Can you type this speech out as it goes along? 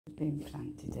Been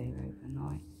planted here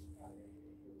overnight.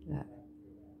 Look.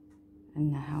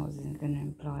 And the housing are going to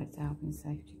imply it's health and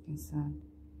safety concern.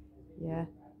 Yeah?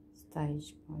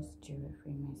 Staged by Stuart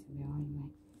Freemason behind me.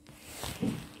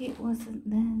 It wasn't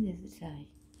there the other day.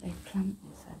 They planted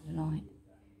this overnight.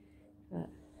 But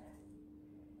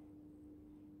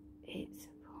it's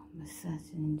upon a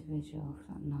certain individual,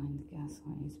 flat 9, the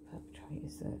gaslighting is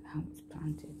perpetrators that helped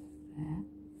planted there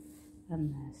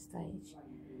and their stage.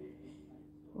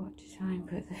 What, to try and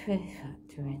put the fear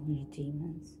factor in, you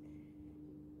demons?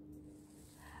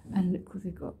 And look what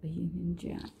they got, the Union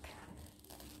Jack.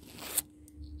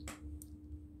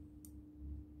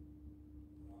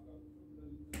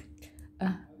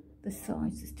 The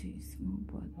size is too small,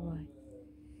 by the way.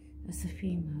 That's a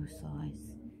female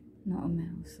size, not a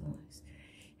male size.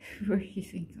 You really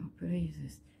think I believe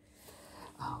this?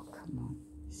 Oh, come on,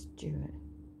 Stuart.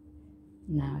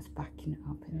 Now it's backing it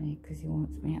up in there because he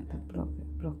wants me at the block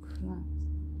flats.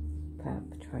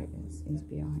 Perpetrators is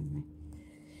behind me.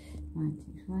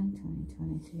 19th May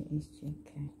 2022 East UK.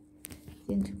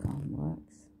 The intercom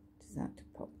works. Does that to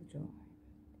pop the door?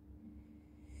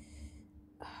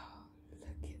 Oh,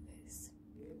 look at this.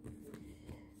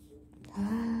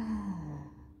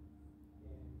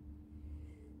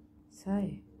 So,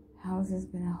 houses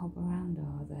gonna hop around,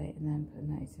 are they? And then put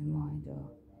notice in my door.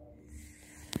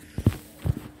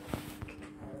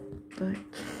 But,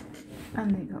 and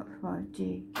they got 5G.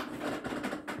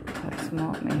 That's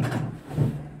smart meter.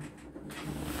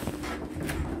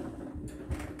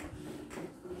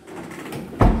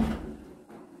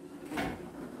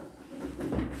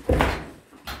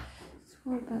 So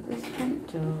what about this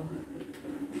front door?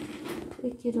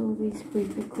 Look at all these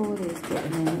group recorders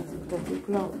getting in this bloody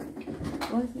block.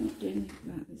 Why isn't it doing anything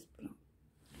about this block?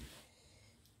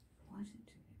 Why does it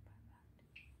do it like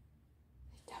that?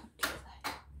 They don't do that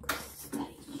because it's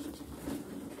staged.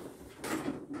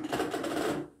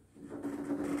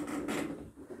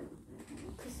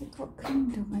 Because it got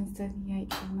cleaned on Wednesday the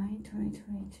 8th of May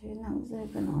 2022 and that was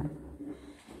overnight.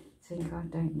 I think I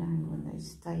don't know when they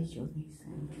stage all these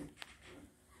things.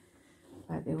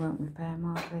 Like they won't repair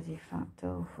my bloody flat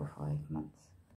door for 5 months.